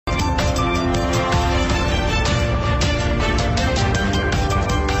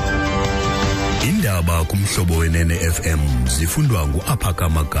kumhlobo wenene FM zifundwa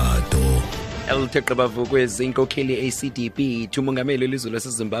nguAphakamagato. Elteqabavu kwezi Inkokheli ye-ACDP umongameli welizwe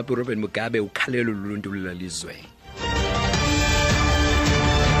laseZimbabwe uRobert Mugabeukhalelewe luluntu lwela.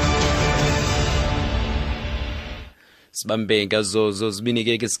 Sibambe ngazo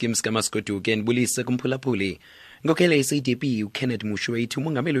zibinike ke schemes kaMasgoduke nibulise kumphulaphuli. Inkokheli ye-ACDP uKenneth Meshoe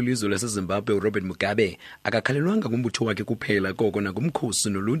umongameli welizwe laseZimbabwe uRobert Mugabe akakhalelwanga kumbutho wakhe kuphela koko nakumkhosi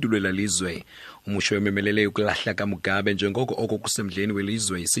noluntu lwela lizwe. Meshoe umemelele ukulahla kaMugabe njengoko oko kusemdleni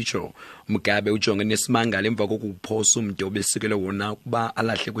welizwe isitsho. Mugabe ujonge nesimangalo emva kokuphosa umntu obesikele wona ukuba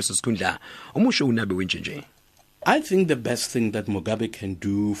alahle kwesisikhundla. Meshoe unabe wenjenje. I think the best thing that Mugabe can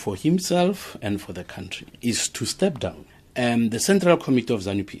do for himself and for the country is to step down. The Central Committee of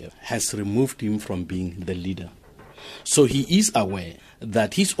ZANU-PF has removed him from being the leader. So he is aware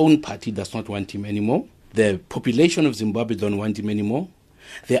that his own party does not want him anymore. The population of Zimbabwe don't want him anymore.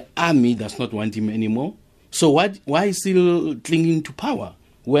 The army does not want him anymore. So why still clinging to power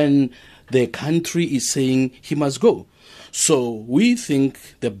when the country is saying he must go? So we think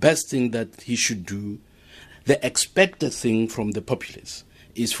the best thing that he should do, the expected thing from the populace,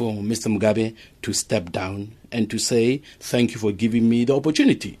 is for Mr. Mugabe to step down and to say, thank you for giving me the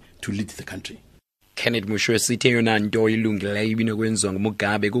opportunity to lead the country. Kenneth Meshoe sithe yona nto ilungileyo ibinokwenziwa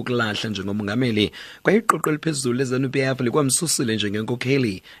nguMugabe kukulahla njengomongameli kwayiqoqo eliphezulu leZANU-PF likwamsusile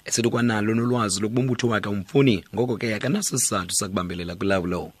njengenkokheli esithi kwanalo nolwazi lokubumbutho wakhe umfuni ngoko ke akanaso isizathu sakubambelela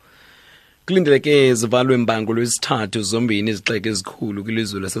kulawulo. Kulindeleke zivalwe mbango lwesithathu zombini izixeko ezikhulu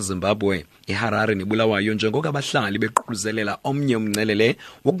kwilizwe laseZimbabwe iHarare neBulawayo njengoko abahlali beququzelela omnye umncelele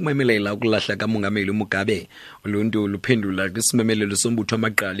wokumemelela ukulahla kamongameli Mugabe. Uluntu luphendula kwisimemelelo sombutho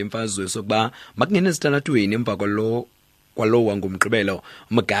amaqala imfazwe sokuba makungene esitalatweni emva kwalowa ngomgqibelo.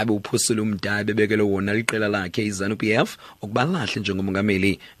 Mugabe uphosile umda bebekele wona liqela lakhe iZANU-PF ukuba lahle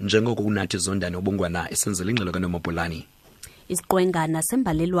njengomongameli njengoko kunathi zondane obongwana esenzela ingxelo kaNomapulani. Isiqwengana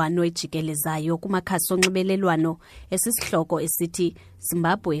sembalelwano ejikelezayo kumakhasi onxibelelwano esisihloko esithi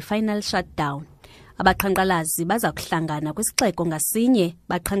Zimbabwe Final Shutdown. Abaqhankqalazi baza kuhlangana kwisixeko ngasinye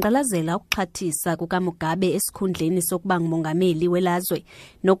baqhankqalazela ukuxhathisa kukaMugabe esikhundleni sokuba ngumongameli welizwe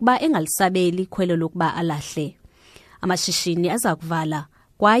nokuba engalisabeli ikhwelo lokuba alahle. Amashishini aza kuvala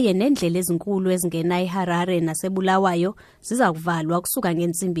kwaye nendlela ezinkulu ezingena eHarare naseBulawayo ziza kuvalwa kusuka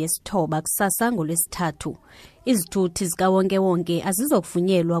ngentsimbi yesithoba kusasa ngolwesithathu. Izithuthi zikawonke-wonke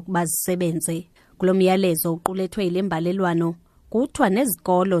azizokuvunyelwa ukuba zisebenze. Kulo myalezo uqulethwe yile mbalelwano kuthiwa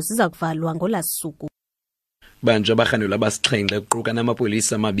nezikolo ziza kuvalwa ngolasuku. Banje abarhanelwa abasixhenxe kuquka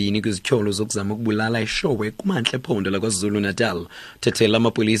namapolisa amabini kwizityholo zokuzama ukubulala eMeshoe kumantla ephondo laKwaZulu-Natal. Thethela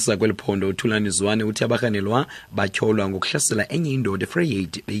amapolisa kweli phondo uThulani Zwane uthi abarhanelwa batyholwa ngokuhlasela enye indoda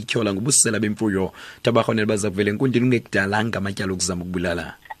eFreyhead beyityhola ngobusela bemfuyo. Abarhanelwa baza kuvela enkundleni kungekudala ngamatyala okuzama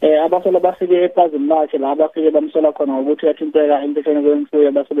ukubulala. Abasola bafike eplazini lakhe la bafike bamsola khona ngokuthi yathinteka empetheni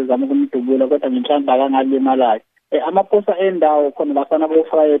kwemfuyo basebezama ukumdubula kodwa ngenhlanhla kangalimalayo. Amaposa endawo khona lafana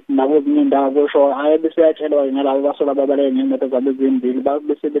boFreyhead nabo ezinye indawo bosho ayebeseyatshelwa ngalabo basola babaleke ngemoto zabo ezimbili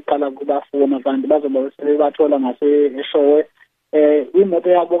bese beqala kubafuna kanti bazobe sebathola ngaseMeshoe. Imoto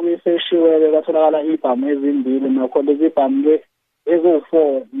yabo iseshiwe batholakala ibhamu ezimbili nokho lezi ibhamu ke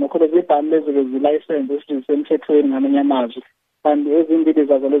ezo4 nokho lezi ibhamu lezi license esisemthethweni ngamanye amazwi. Kanti ezimbili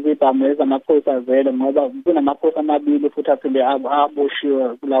zazo lezi ibhamu ezamaphoyisa vele ngoba kunamaphoyisa amabili futhi aphinde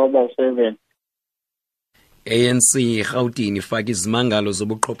aboshiwe kulawo bawu7. ANC Gauteng ifaka izimangalo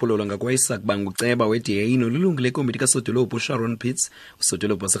zobuqhophololo ngakwayisakubanga uceba we-DA nolilungu lekomiti kasodolophu Sharon Pitts.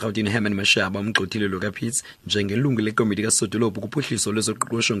 Usodolophu waseGauteng Herman Mashaba umgxothile lo kaPitts njengelungu lekomiti kasodolophu kuphuhliso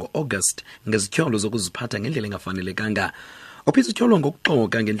lwezoqoqosho ngo-August ngezityholo zokuziphatha ngendlela engafanelekanga. Upitts utyholwa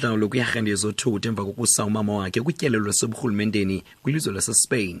ngokuxoka ngentlawulo kuyarhente yezothutho emva kokusa umama wakhe kutyelelo lwaseburhulumenteni kwilizwe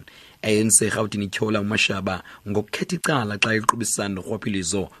laseSpain. ANC Gauteng ityhola uMashaba ngokukhetha icala xa iqubisana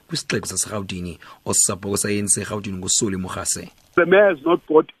norhwaphilizo kwisixeko saseGauteng. Osapho ANC Gauteng ngusuli Mugase. The mayor has not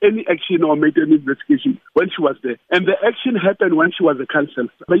brought any action or made any investigation when she was there. And the action happened when she was a councillor.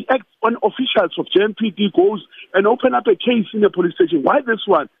 They act on officials of JMPD goes and open up a case in a police station. Why this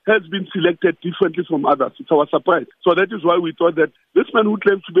one has been selected differently from others? It's our surprise. So that is why we thought that this man who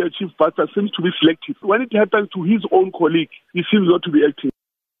claims to be a chief pastor seems to be selective. When it happens to his own colleague, he seems not to be acting.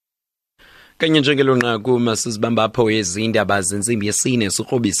 Kanye njengelonqaku masizibamba apho ezindaba zentsimbi yesine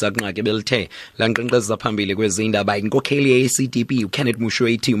sikrobisa kunqake belithe lanqenqeza phambili kwezindaba inkokheli ye-ACDP uKenneth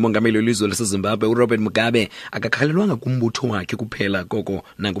Meshoe umongameli welizwe laseZimbabwe uRobert Mugabe akakhalelwanga kumbutho wakhe kuphela koko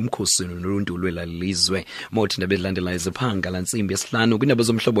nangumkhosi noluntu lwela lizwe. Mothi ndabedlandela iziphanga lantsimbi yesihlanu kwindaba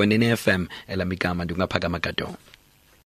zomhlobo wenene FM elamigama ndingaphaka amagato.